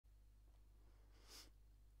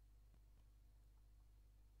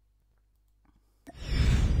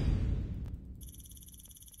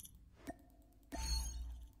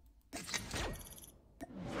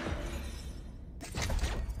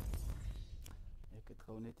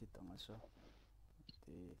gou net die dinge so.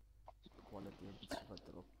 Die quality 'n bietjie wat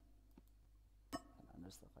drop. En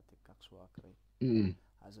anders dan gaat die kak swaar kry.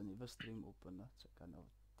 As 'n nuwe stream open, né? So kan nou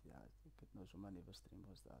ja, ek het nou sommer 'n nuwe stream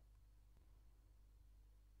gestart.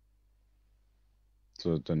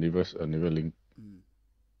 So 'n nuwe link.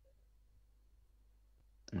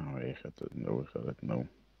 Nou, ek het dit nou.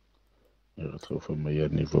 Ek het gou vir my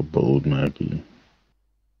 'n nuwe beeld maak hier.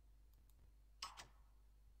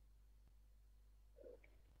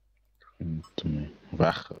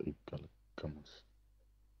 Weg, ik kan eens.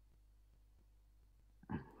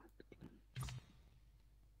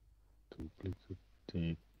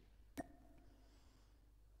 Duplicate.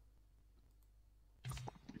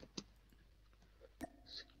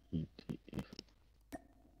 GTX.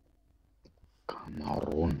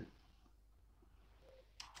 Cameroon.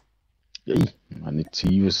 Jee, maar niet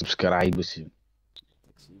 7 subscribers. Ik zie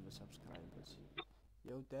 7 subscribers.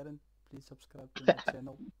 Yo Darren, please subscribe to my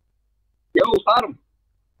channel. Yo, farm.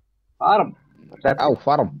 Oh,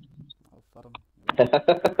 farm.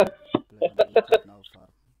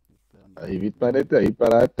 Je weet maar net, hij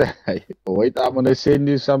praat. Wait, I'm gonna send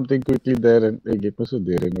you something quickly, Darren. Ik heb me zo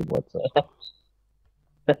Darren op WhatsApp.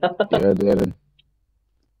 Ja, Darren.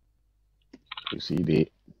 You see that?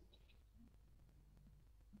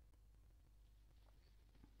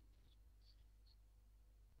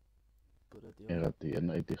 Ja, dat die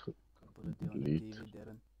en uit die delete.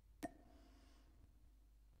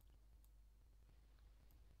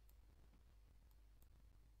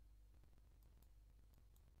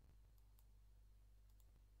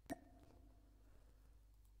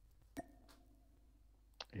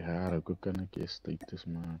 Ja, ook kan ik je status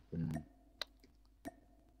maken, man.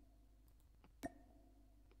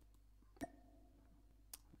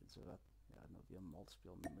 Weet je wat? Ja, nou weer een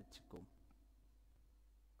malspeel met je kom.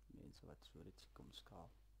 Mensen wat zo dat je komt skaal.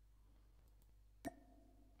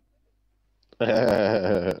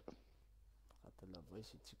 Gaat de la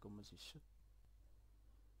voice je kom as je shit.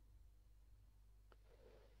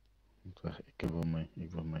 Wacht, ik wil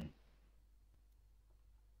mij.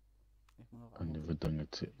 Kan die wat dingen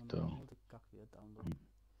zitten.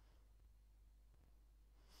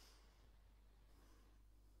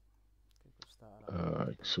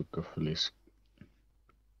 Ik zoek een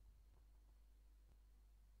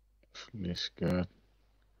vleeskaart.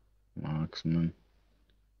 Marksman.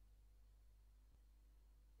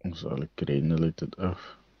 Ons alle krenen leidt het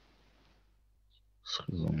af.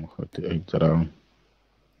 Schizom gaat die uitdraaien.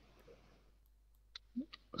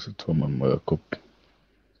 Zit van mijn melk op.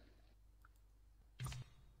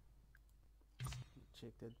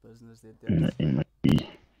 Check that business there.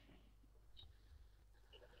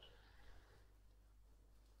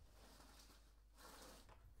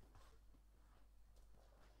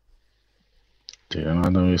 Ja,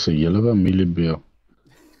 dan is een hele familiebeel.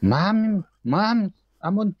 Mom,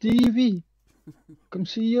 I'm on TV. Come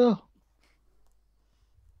see you.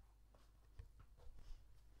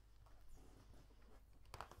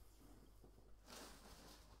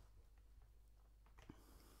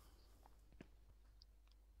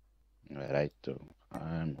 Alright,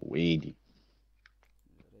 I'm waiting.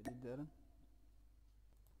 You ready, Darren?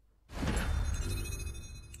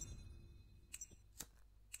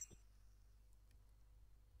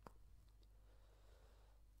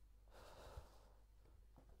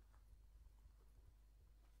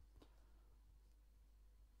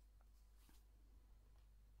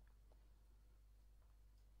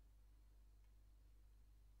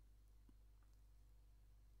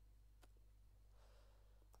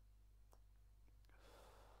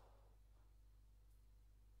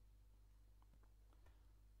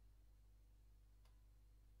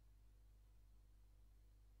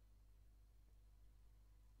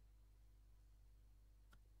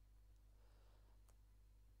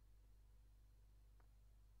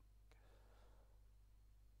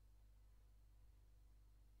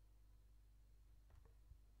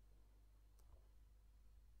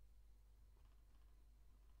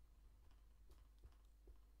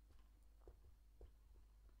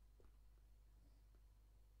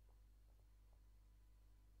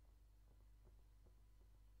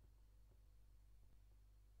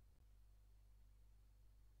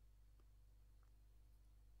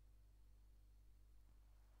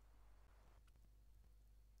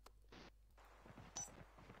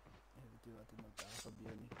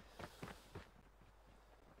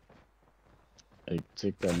 Ik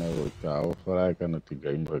check aan nou kou vraag aan het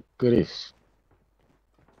game vir Chris.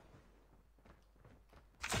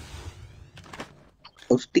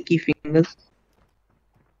 Oh, sticky fingers.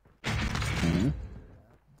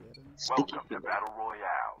 Sticky Welcome to Battle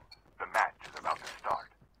Royale. The match is about to start.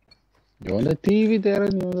 You're on the TV,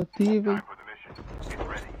 Darren. You're on the TV.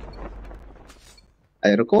 I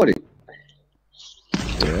record it.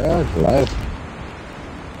 Yeah, it's live.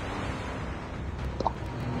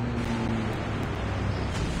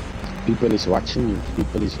 People is watching you.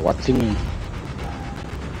 People is watching you.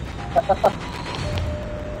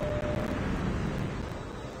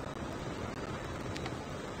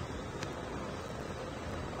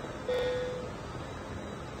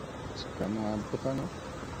 Kamu apa kan?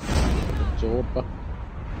 Coba.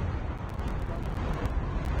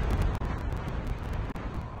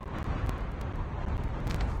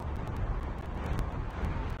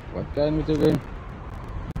 What kind of game?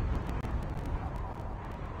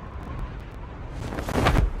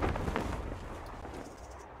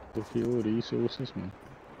 Too few resources, man.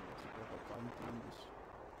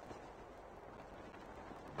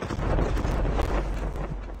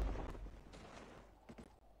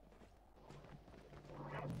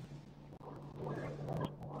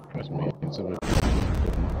 That's me. It's a bit.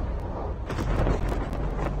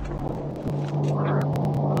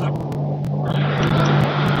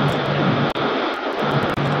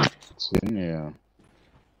 It's in, yeah.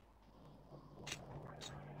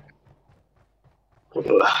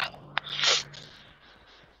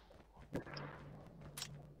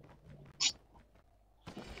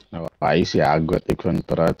 Nou, aí se a água tem que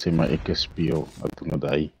entrar, se mais que espio, a tu não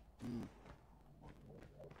daí.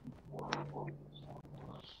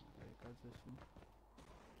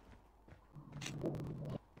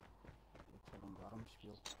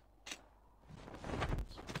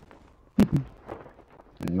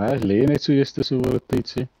 Nou, leen net zo eerst zo wat tijd,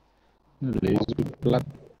 zie. Lees het plat.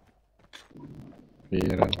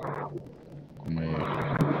 Weer, kom maar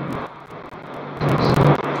hier.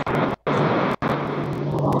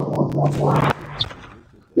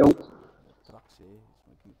 Yo.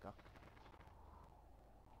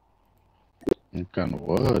 Ik kan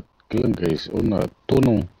wat klinken is onder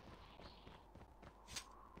tunnel.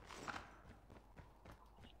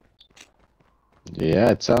 Yeah,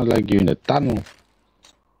 it sounds like you're in a tunnel.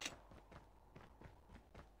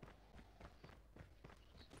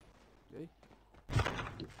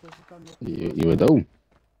 You were down.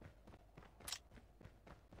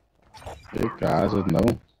 Ik kaas het nou.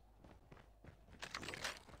 The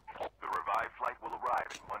revived flight will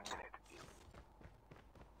arrive in 1 minute.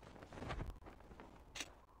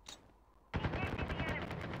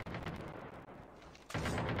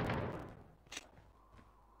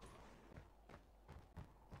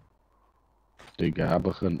 Ik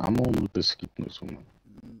begin allemaal moeten schieten zo man.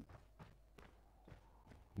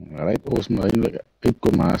 Right, ons maar eindelijk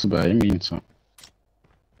uitkom bij mensen.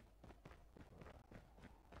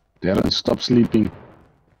 Darren, stop sleeping.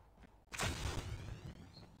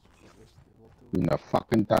 In the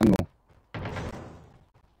fucking tunnel.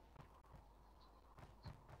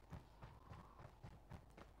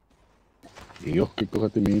 Joh, kijk toch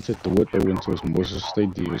dat die mensen dood houden zoals Moses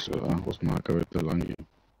steeds die is. Ons maken we te lang hier.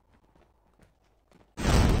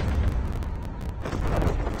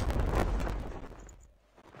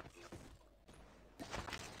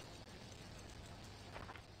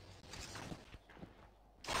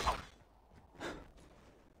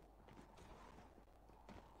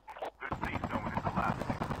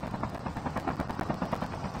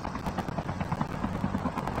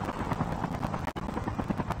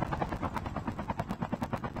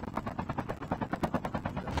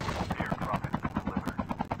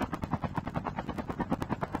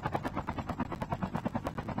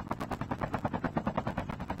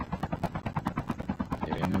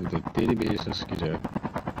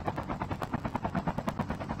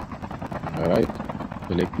 Alright,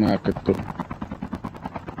 balik na agad to.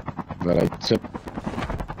 Alright, sip.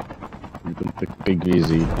 Dito kay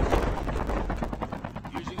Greasy.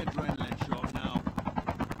 Using adrenaline shot now.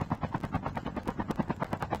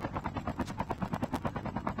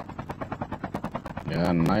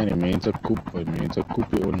 Ja, nee, die mensen koep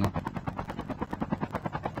je na.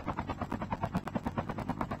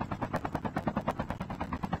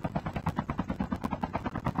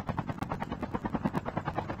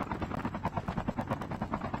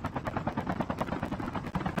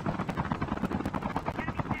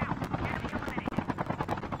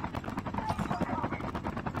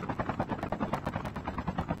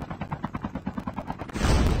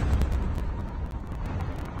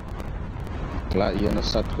 Klaar, hier naar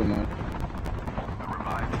stad komen.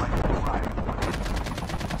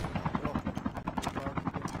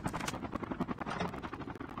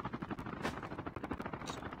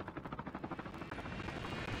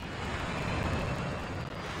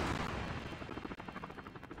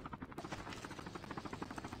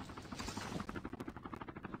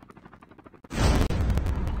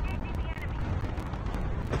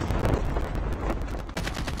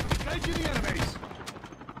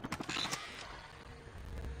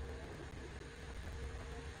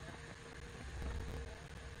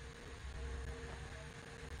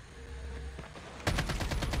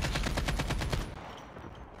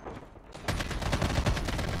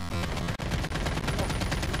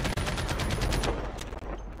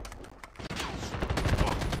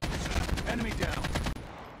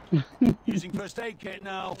 Using first aid kit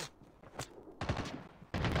now.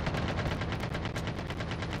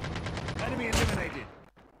 Enemy eliminated.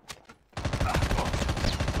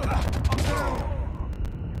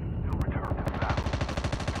 Still return to the battle.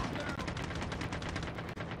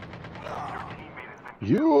 Your teammate has been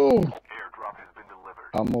Yo! airdrop has been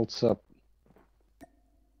delivered. Almal sap.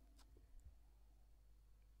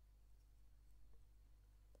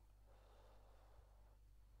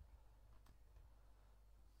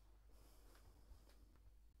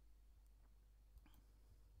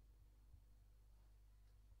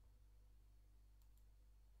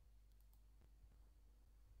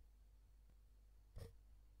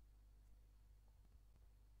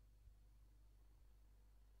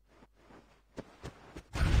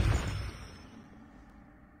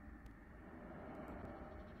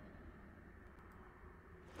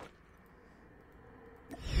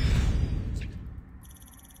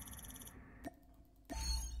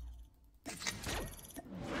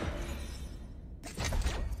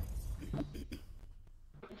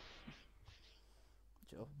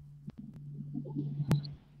 Joe.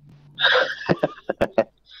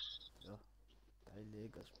 Joe. Hij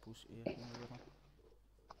leek als push eerder.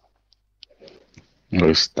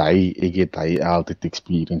 Dus ik heb hij altijd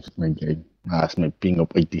experience met mijn game. Naast mijn ping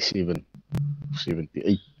op 87 of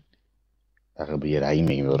 78. Daar gebeurt hij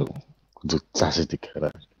mee hoor. Doet dat zit ik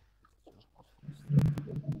graag.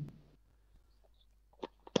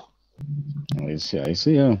 Hij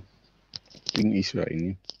zei ja. Ping is right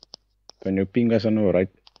nie. Van jou ping was nou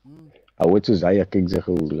right. Hou het soos hy, ek kyk sy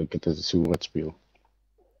hoe like dit is so wat speel.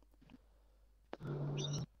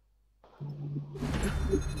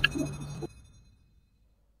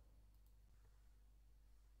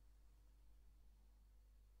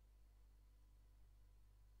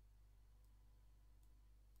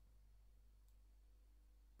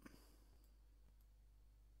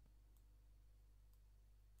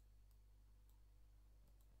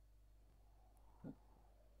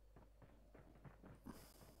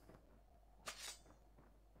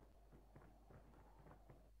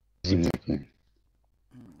 Sien ek nie.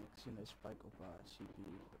 Ik zie een spike op haar CPU.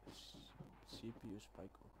 CPU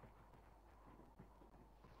spike op.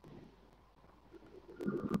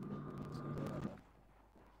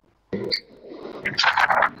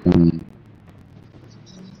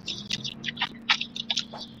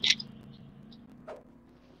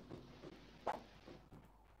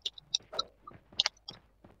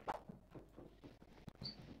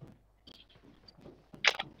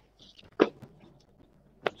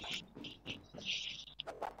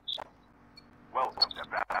 Welcome to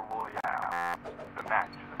Battle Royale. The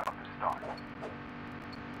match is about to start.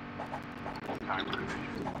 Time for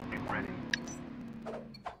position. Get ready.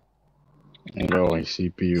 Ja, hy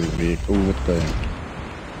CPU weer overtime.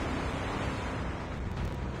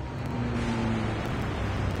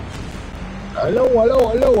 Hello.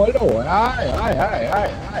 Hi.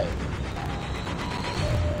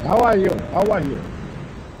 How are you?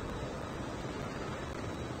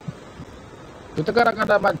 Kita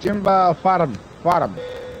kadang-kadang Majimba farm.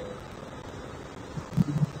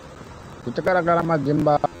 Kita kadang-kadang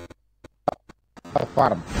Majimba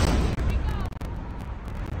farm.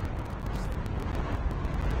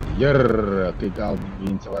 Yer, kijk al die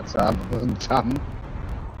mensen wat samen.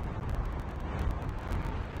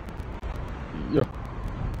 Yo.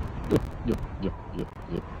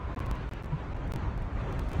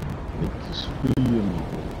 Dit is veel.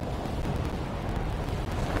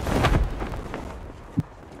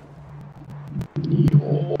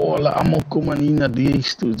 Yo, la amo como nina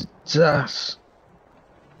disto, jazz.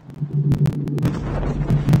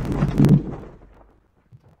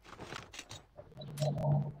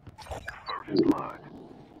 First blood.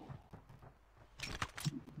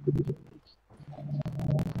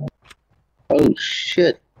 Oh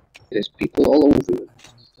shit. There's people all over you.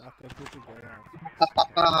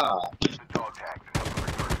 Use the dog tags and help them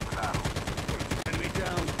return to the battle. Enemy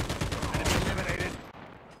down. Enemy eliminated.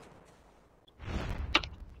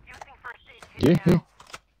 Using first aid kit Yeah. now.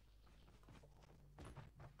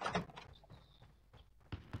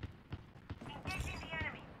 Engaging the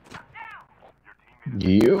enemy. Down. Your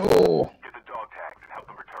teammate Yo. get the dog tags and help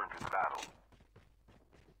them return to the battle.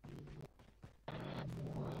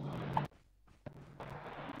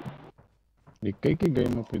 Ik kyk die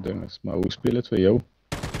game op die dinges, maar hoe speel dit vir jou?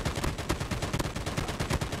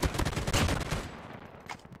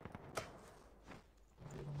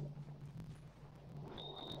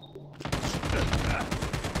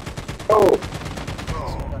 Oh,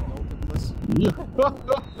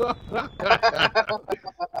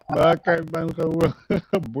 Bakit bang kawa?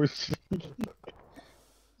 Bush.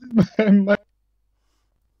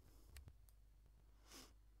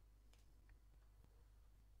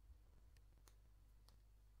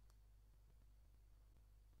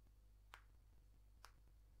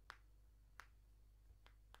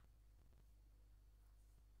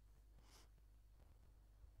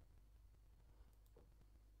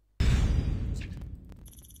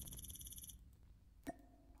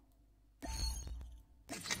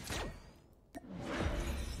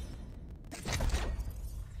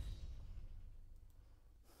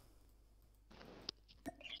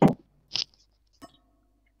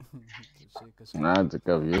 Zeker zo. Nou, ik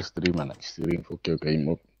heb weer streamen en ik stream voor je game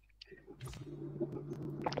op.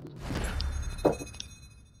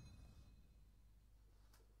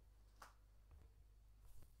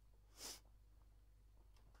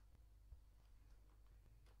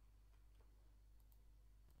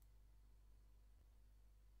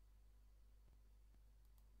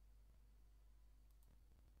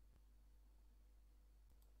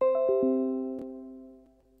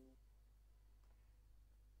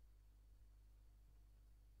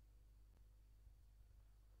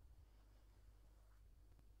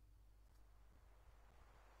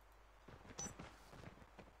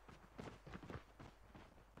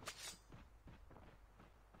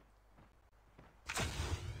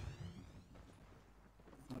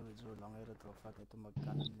 Nou, weet je hoe lang het erop gaat om mijn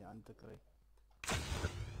kan in die hand te krijgen.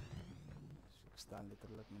 Dus ik sta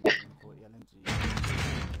letterlijk met een voor LMG.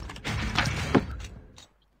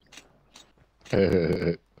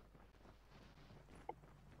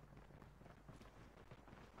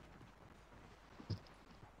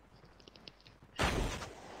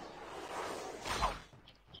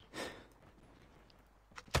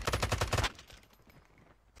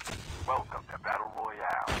 Welcome to Battle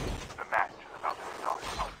Royale. The match is about to start.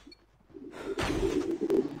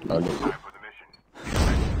 Hallo. Time for the mission.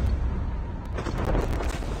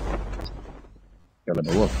 Ja, dat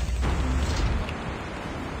wel.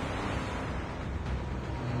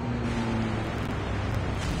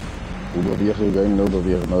 Hoe beweeg je game? Nou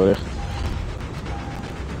beweeg naar rechts.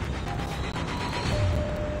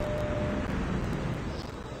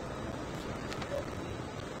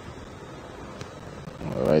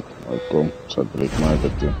 Alright, kom, zat breek maar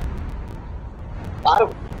uit toe. Arm!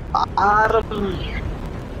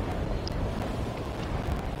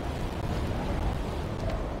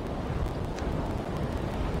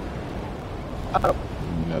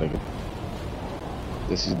 Merk het.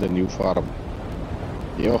 This is the new farm.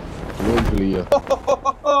 Yo, gewoon vliegen.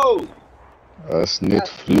 Oh! Dat is niet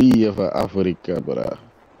vliegen van Afrika, bra.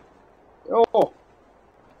 Oh!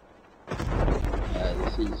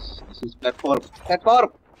 This is platform.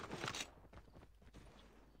 Platform!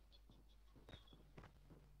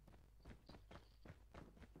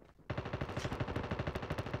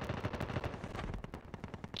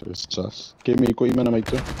 Just sas. Kim, je kon iemand naar mij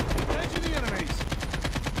toe? Engaging the enemies. Ik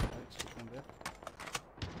zoek hem weg.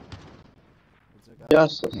 Weet je,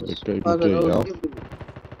 Yes, Maar yes. ik kijk niet tegen jou.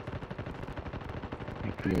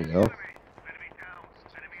 Ik kijk jou.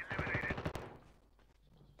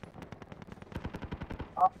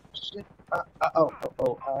 Oh, shit.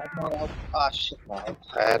 No health. Ah, shit, no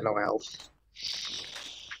health. I had no health.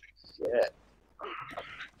 Shit.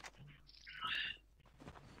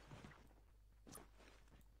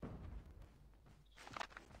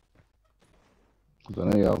 Dan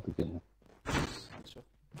heb je altijd in. zo.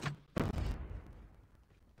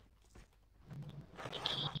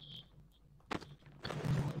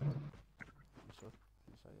 Zo,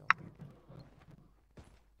 die zei je al.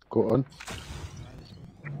 Go on. Nee, zo.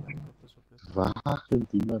 Ja, dat is op dit. Waar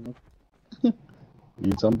vindt iemand nog?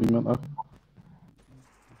 Hier jump iemand af. Ik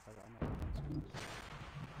ga de andere kant zoeken.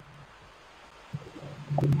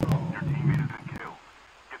 Your teammate has been killed.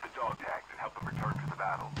 Get the dog tags and help them return to the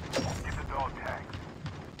battle. Get the dog tags.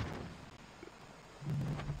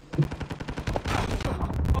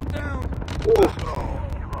 I'm down. Give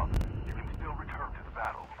up. You can still return to the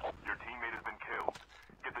battle. Your teammate has been killed.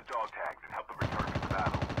 Get the dog tags and help them return to the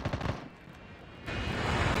battle.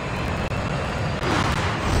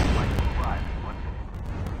 Fight will arrive in 1 minute.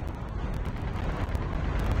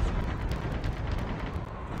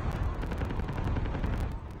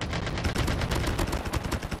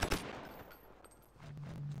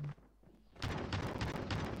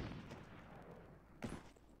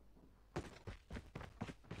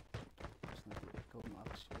 Dat is natuurlijk echo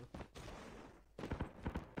max, joh.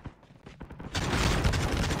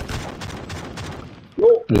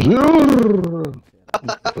 Jurr!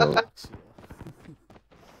 Verder actie,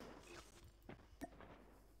 joh.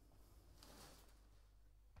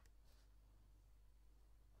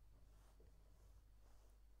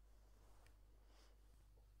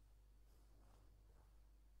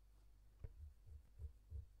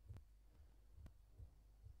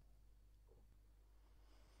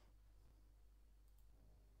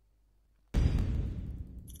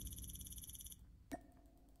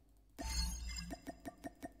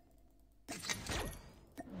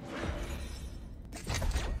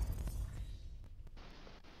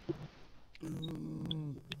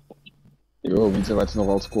 Yo, mensen, wat is nog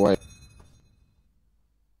wel squad?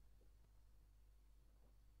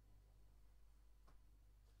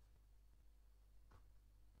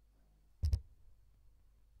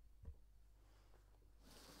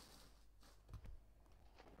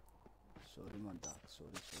 Sorry man, Doc. Sorry.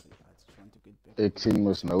 I just want to get back. Ek sien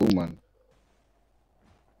mos nou man.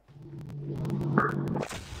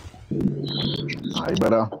 Hi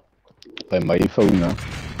bara. By my phone,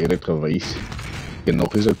 het dit gewys. Ek het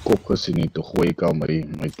nog eens 'n kop gesien en toe gooi ek al my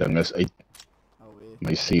ding is uit. Oh wee.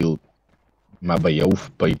 My seal. Maar by jou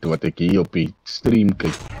byt wat ek hier op die stream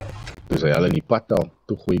kyk. Dus hy al in die pad al.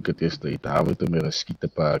 Toe gooi ek het eers uit. Daar het hom weer 'n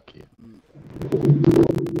skietepaadjie.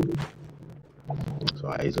 So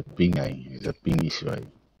hy is 'n ping hy. Hy's 'n pingie so hy.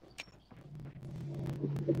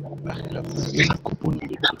 Ag, kop on die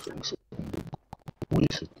difference. Hoe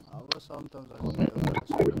is het? I was sometimes I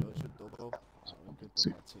should talk off. I get to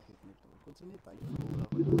my ticket. What's in it? I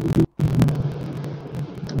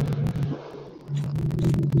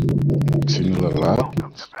Similar laat.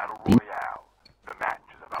 Welcome to Battle Royale. The match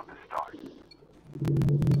is about to start.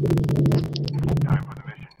 Time for the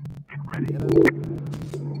mission. Get ready.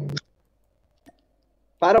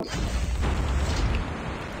 Para.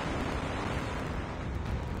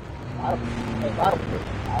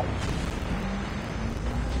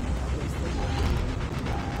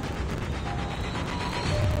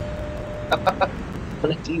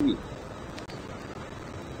 Olha TV.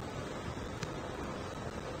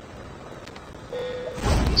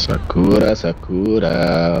 Sakura.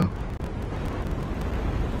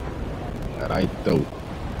 Right out.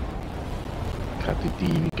 Gaat die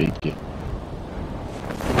TV kijken.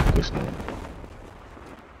 Focus nou.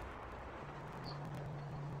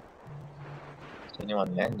 Is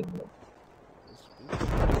anyone landing?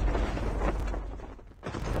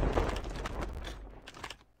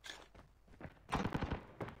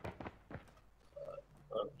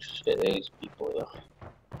 Oh shit, there's people here.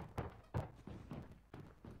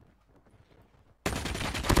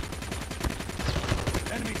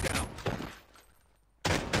 Enemy down.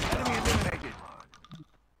 Enemy eliminated.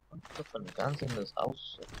 Flipping guns in this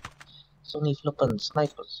house. So many flipping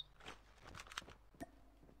snipers.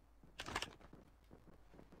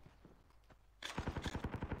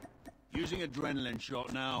 Using adrenaline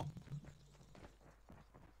shot now.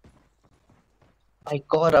 My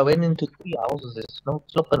god, I went into 3 houses, there's no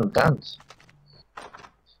flipping guns.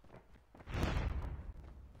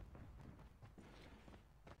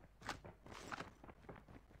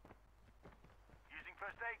 Using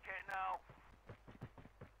first aid kit now.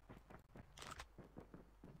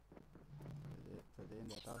 They're in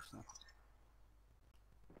that house now.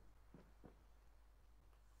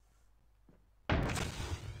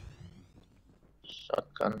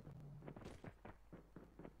 Shotgun.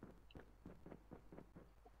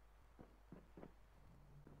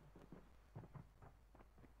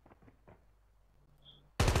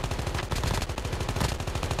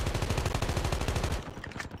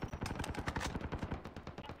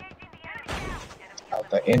 At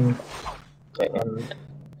the end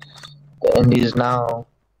is now.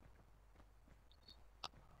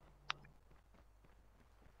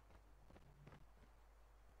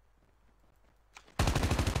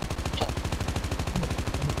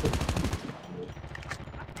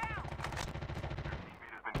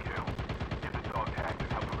 Teammate has been killed. Get the dog tags and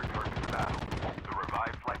help them return to the battle. The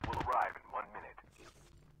revived flight will arrive in 1 minute.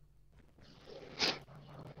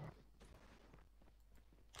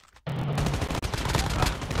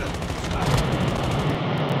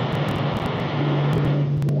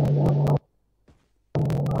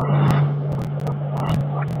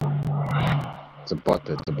 It's a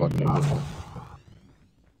bot maybe.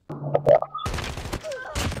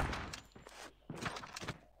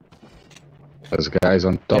 There's guys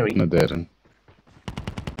on top Harry. now there.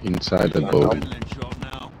 Inside the Using boat. adrenaline shot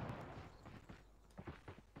now.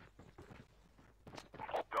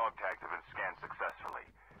 Dog tags have been scanned successfully.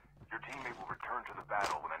 Your teammate will return to the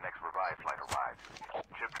battle when the next revive flight arrives.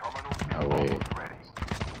 Chip terminal is Away. almost ready.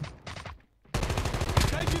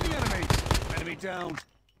 Engaging the enemy. Enemy down.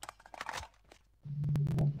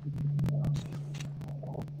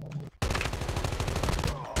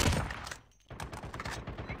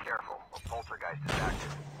 Be careful. A poltergeist is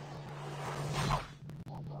active.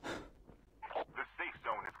 The safe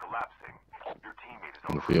zone is collapsing. Your teammate is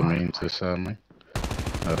on the Hoeveel revive mensen flight. samen?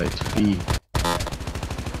 Alright, 4.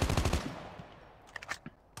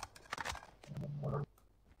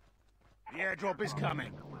 The airdrop is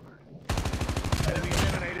coming. Enemy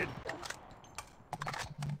eliminated.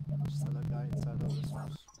 Still a guy inside of this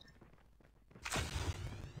house.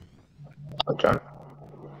 Okay.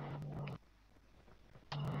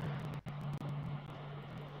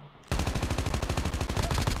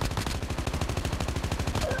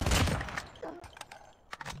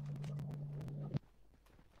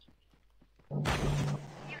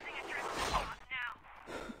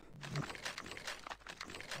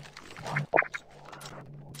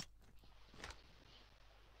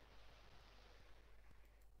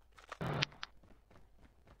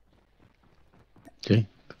 Okay,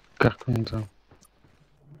 kakken zo.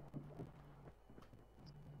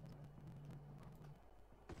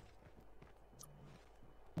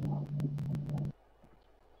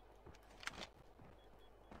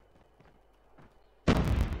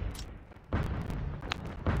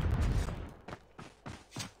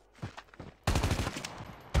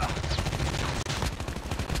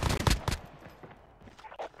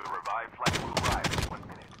 The revived flight will arrive in 1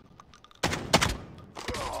 minute.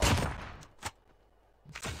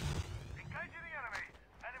 Engaging the enemy.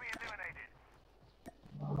 Enemy eliminated.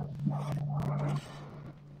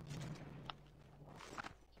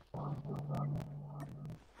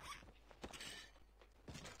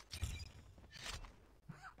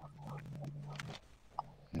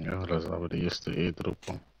 Ja, dat is al de eerste airdrop.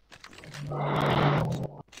 Man.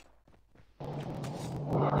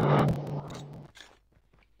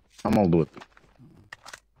 Allemaal dood.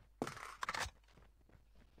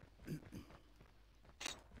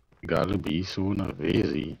 Galibi zo naar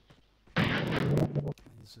Wezi.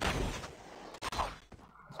 Is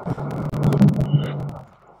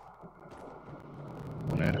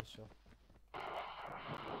Nee. zo.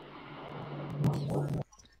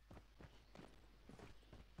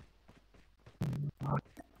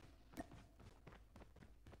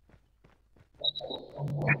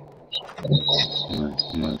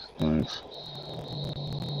 Nice.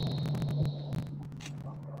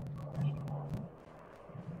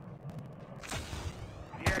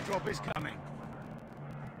 The airdrop is coming.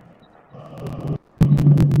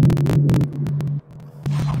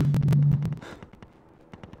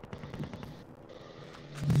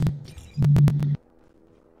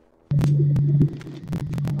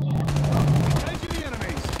 Engaging the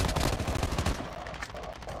enemies.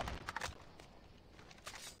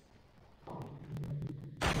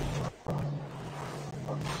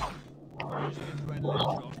 Red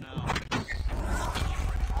airdrop now.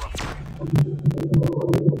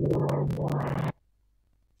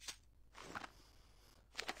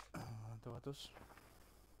 Dodos.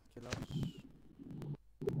 Killers.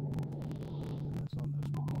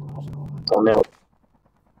 Zo'n Tamam.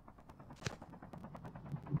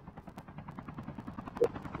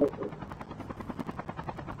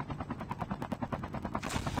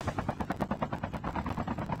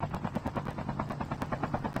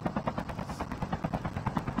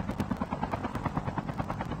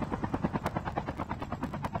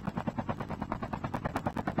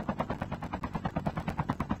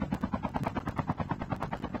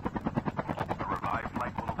 The revived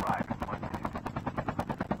flight will arrive in 1 minute.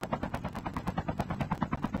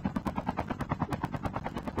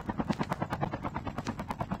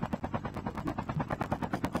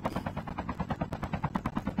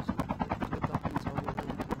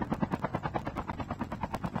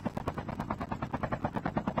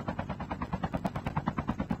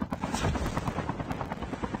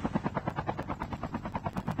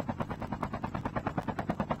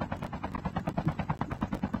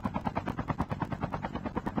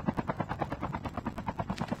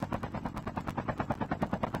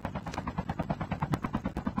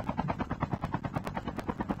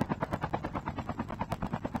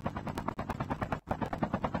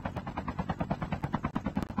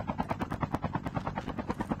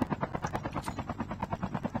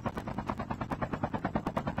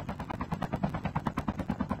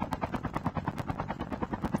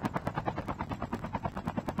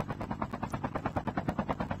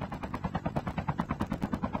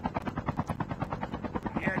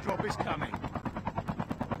 The airdrop is coming.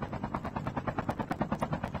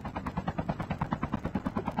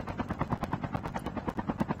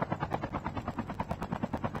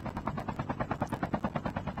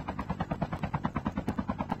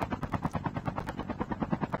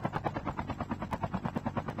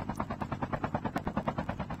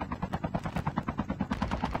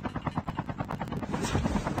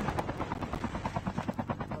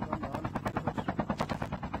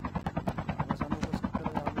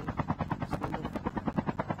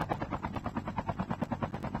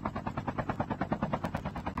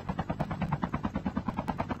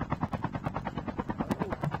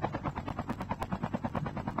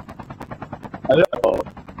 Hello.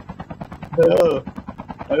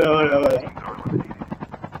 Teams are eliminated.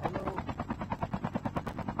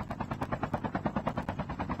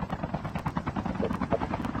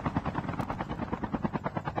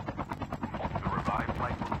 The revived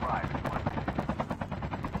flight will arrive in 1 minute.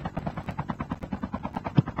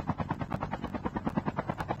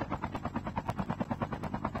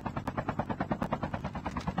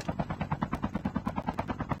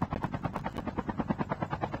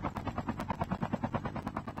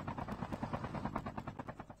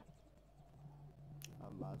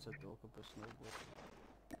 zit ook op een snowboard.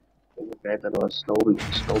 Okay, that was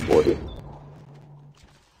snowboarding.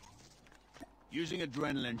 Using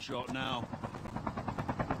adrenaline shot now.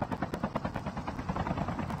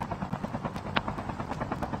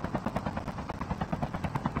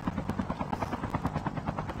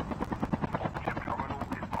 Chip terminal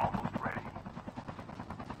is almost ready.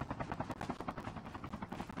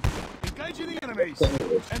 Engaging the enemies.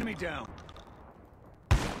 Enemy down.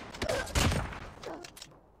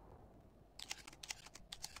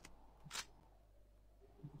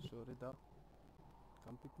 Sorry, Doc.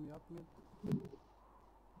 Come pick me up, mate.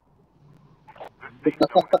 The safe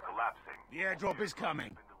zone is collapsing. The airdrop is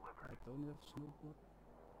coming. I don't have snowboard.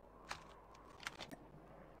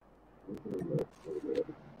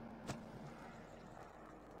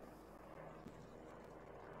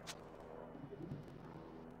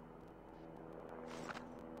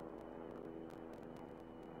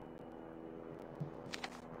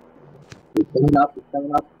 It's coming up, it's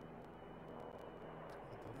coming up.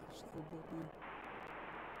 I don't have snowboard, man.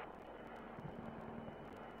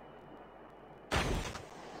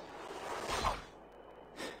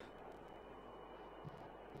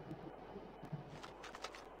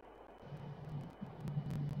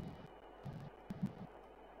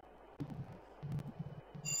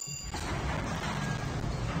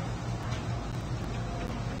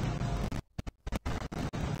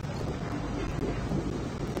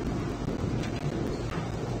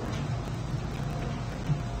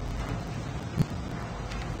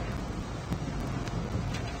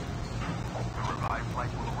 The revived flight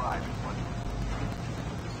will arrive in 1 minute.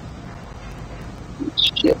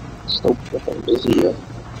 Shit, so fucking busy here.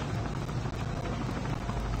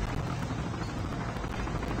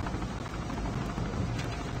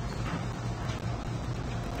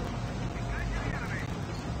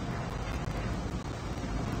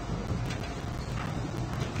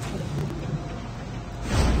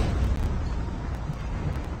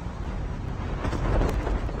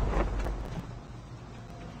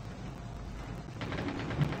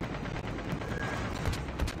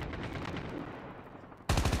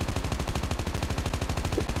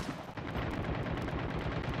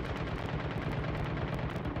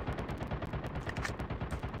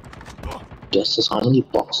 Guess there's how many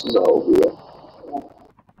boxes are over here.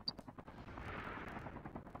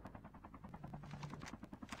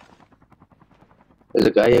 There's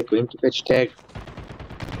a guy here going to fetch tag.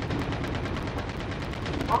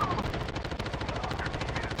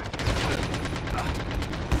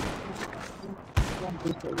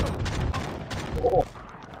 Oh,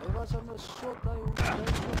 I was on a shot, I was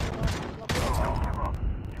Don't give up.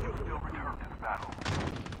 You can still return to the battle.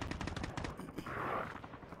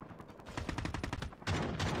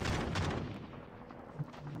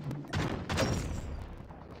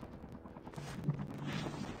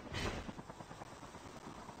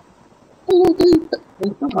 they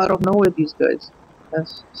come out of nowhere, these guys.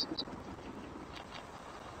 Yes.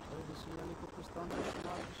 dus een helikopter staan tussen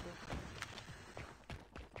mij of zo.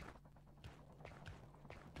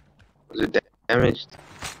 Was it damaged?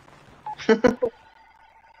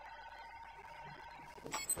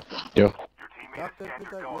 Yo, Your teammate Ja, has kijk scanned dit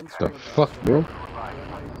your uit, dog mensen. the tag. fuck, bro? Ja,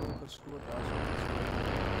 mijn broker scoort daar zo.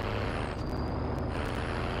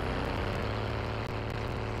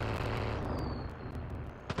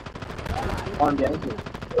 On the engine.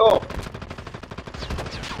 Oh!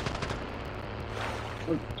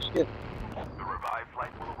 Oh, shit. The revived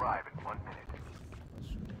flight will arrive in 1 minute.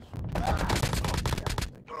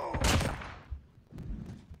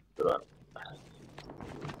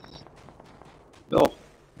 No,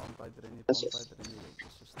 Pampai Yes, erin, yes.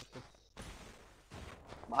 dus stappen.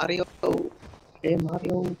 Mario. Hey,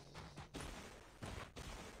 Mario.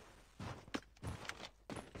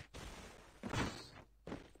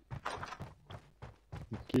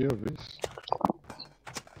 Aqui, ó, vis.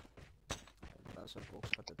 Daar is een box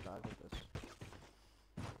gaat het lager, dus.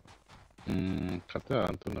 Gaat er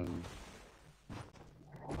aan toe nou.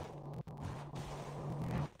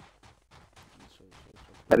 Zo.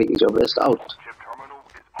 Harry is your best out. Chip terminal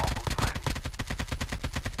is almost ready.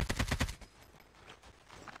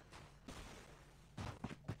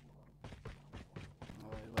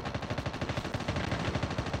 Oh, je was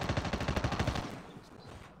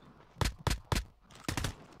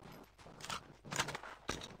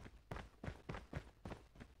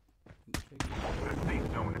The safe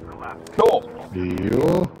zone is collapsing. No!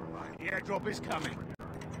 Yo. The airdrop is coming.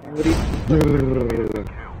 Grrr. Kill.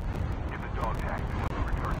 Get the dog tag and help them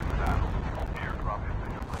return to the battle. Airdrop has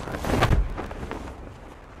been delivered.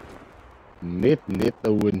 Net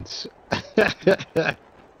ouwens. Get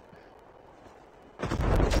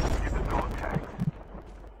the dog tag.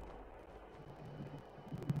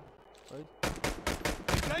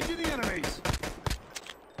 the enemies!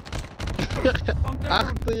 I'm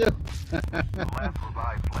down! Achter je. The last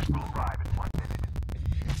revived flight will arrive in 1 minute.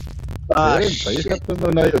 Ah, Je shit. gaat er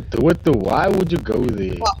nog naar je dood toe. Why would you go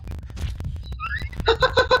there?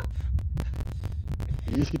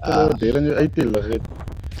 Je schiet er nou deel in je uit die lucht uit.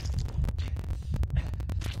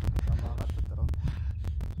 Tama ka pa terang.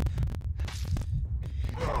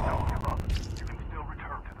 Don't give up. You can still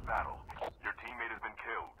return to the battle. Your teammate has been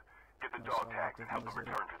killed. Get the dog tags and help them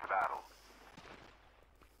return to the battle.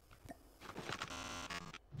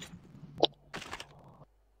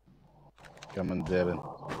 Come on, Darren.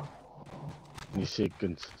 Any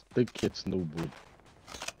seconds. Take it snowboard.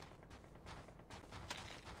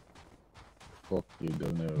 Fuck, you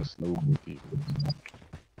don't have a snowboard here.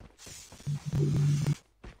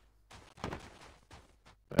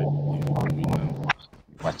 Right, we now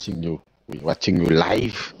watching you. We're watching you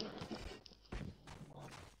live.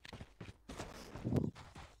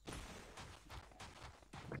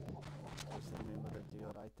 Just remember that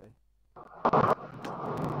you're right, eh?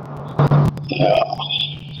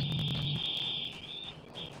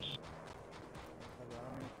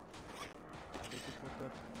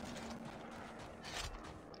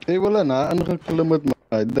 Hey, wala na. Ano ka kalamat mo?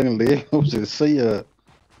 Dang le. Op sy sy.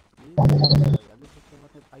 Hulle het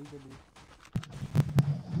wat net idle.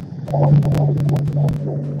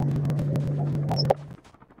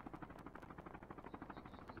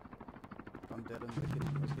 Van Darren, make it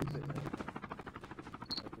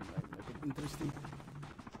interesting.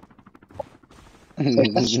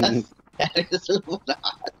 That is so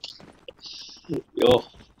hard. Yo,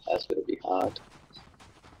 that's gonna be hard.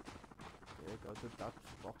 Yeah, go to that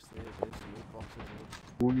box there, there's your boxes there.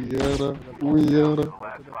 Oeiera. Go to the Oeiera.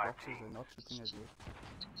 boxes, they're not shooting at you.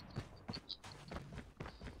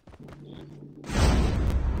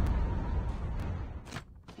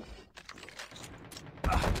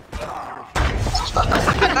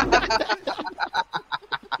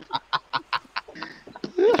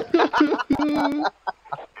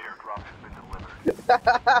 Airdrop has been delivered.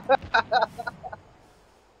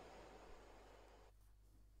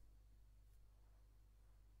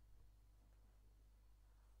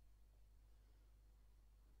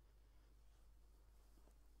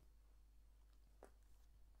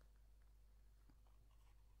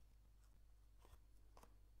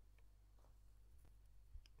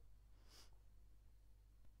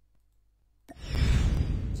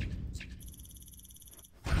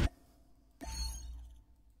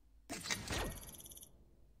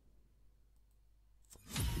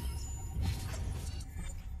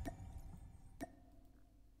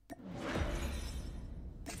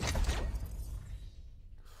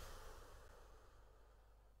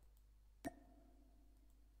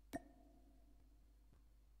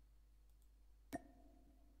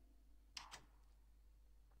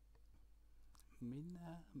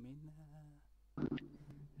 Mina.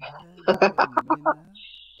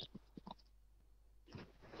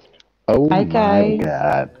 Oh Hi, my guys.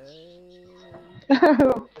 god.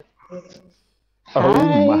 Hi.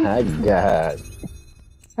 Oh my god.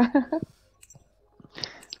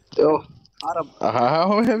 Yo, Adam.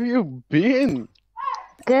 How have you been?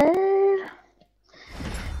 Good.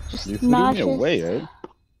 Just You flew me nauseous. away, eh?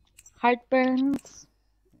 Heartburns.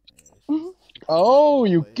 Oh,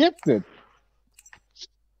 you kept it.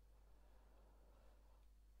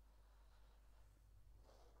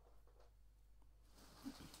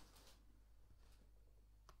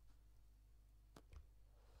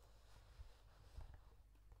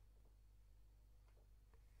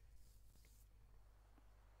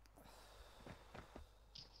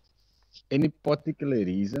 Any particular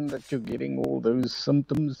reason that you're getting all those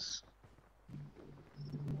symptoms?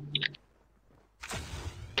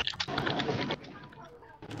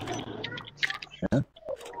 Huh?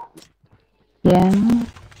 Yeah.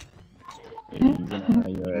 Any reason why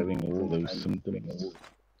you're having all those symptoms?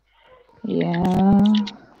 Yeah.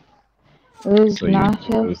 It was So you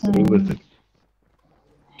go nauseous. through with it.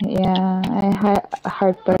 Yeah, I had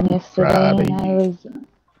heartburn yesterday, Friday. and I was.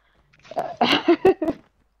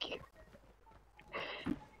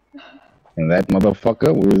 And that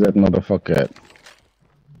motherfucker, where's that motherfucker at?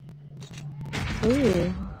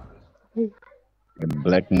 Ooh. The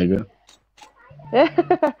black nigga.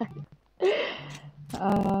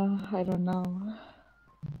 I don't know.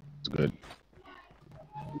 It's good.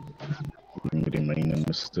 Remain a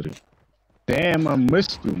mystery. Damn, I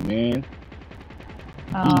missed you, man.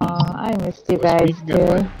 Oh, I missed you Well, guys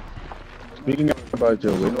too. Speaking about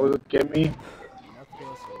you, when was it, Kemi?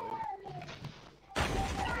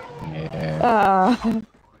 Yeah,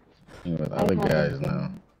 you with other guys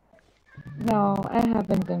now. No, I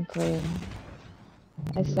haven't been playing.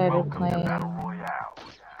 I started Battle playing Royale.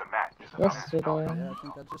 The match is about to start. yesterday. Yeah, I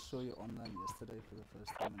think I just saw you online yesterday for the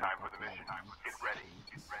first time in a Time for the couple of mission. months. Get ready.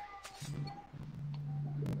 Get ready.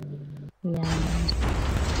 Yeah.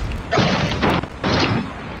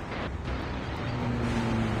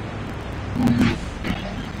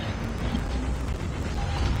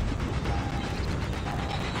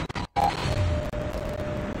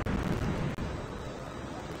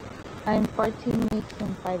 I'm 14 weeks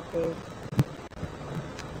and 5 days.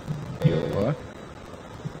 Yo, what?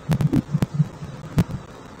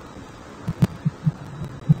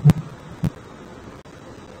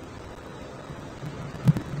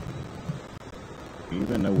 You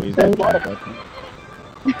even know where's that button?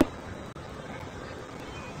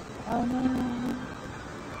 Oh no.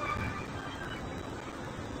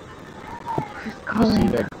 You see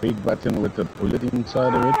that big button with the bullet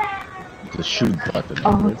inside of it? It's a shoot button.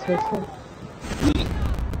 Oh, right? it's so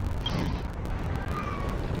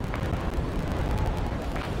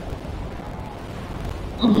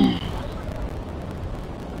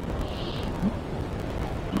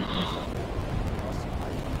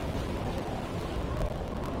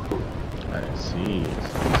I see.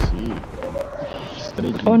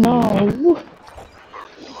 Straight Oh into no.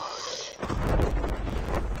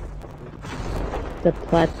 The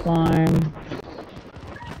platform.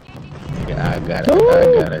 Yeah, I got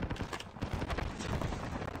it.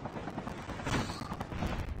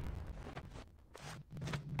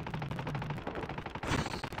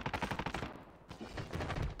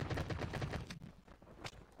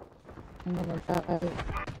 I'm gonna die.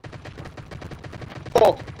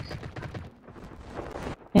 Oh,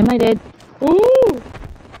 Am I dead? Ooh!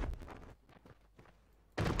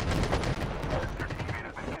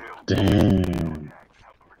 Damn.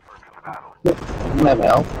 my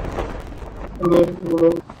mouth.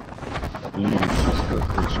 Just go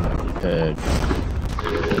fix my tag.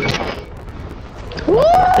 Woo!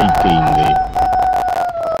 18 there.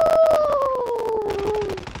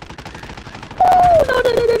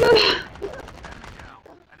 Oh, no.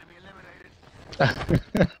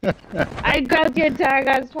 I grabbed your tag.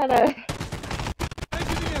 I was trying to.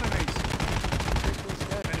 Engage the enemies.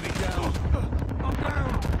 Enemy down. I'm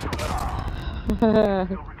down.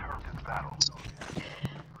 Return to the battle.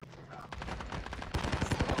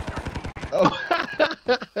 Oh.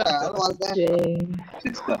 I lost that. Dang.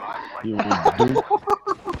 You would do.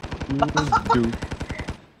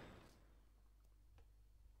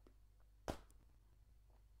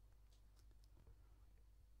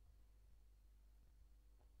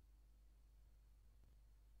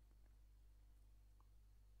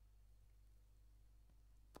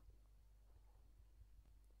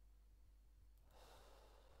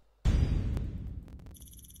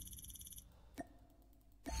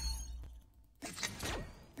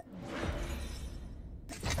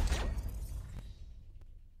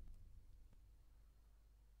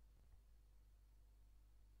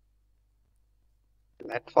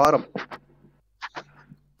 Platform.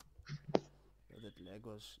 That lag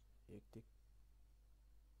was hectic.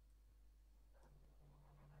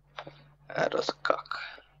 That was cock.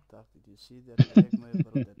 Did you see that lag, my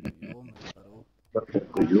bro? That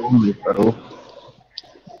bro.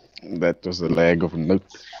 That was the lag of a note.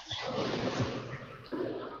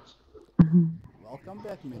 Welcome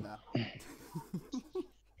back, Mina.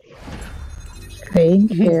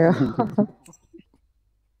 Thank you.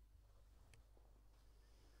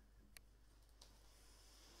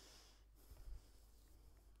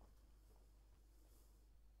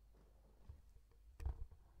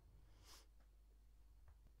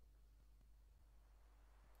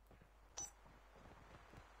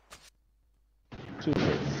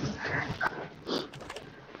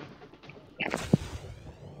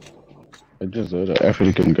 I just heard an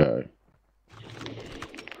African guy.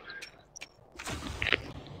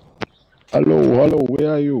 Hello,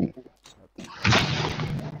 where are you?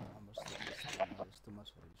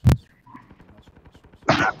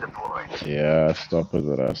 Trap deployed. Yeah, stop it,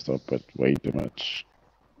 Way too much.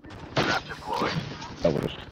 Trap deployed. That was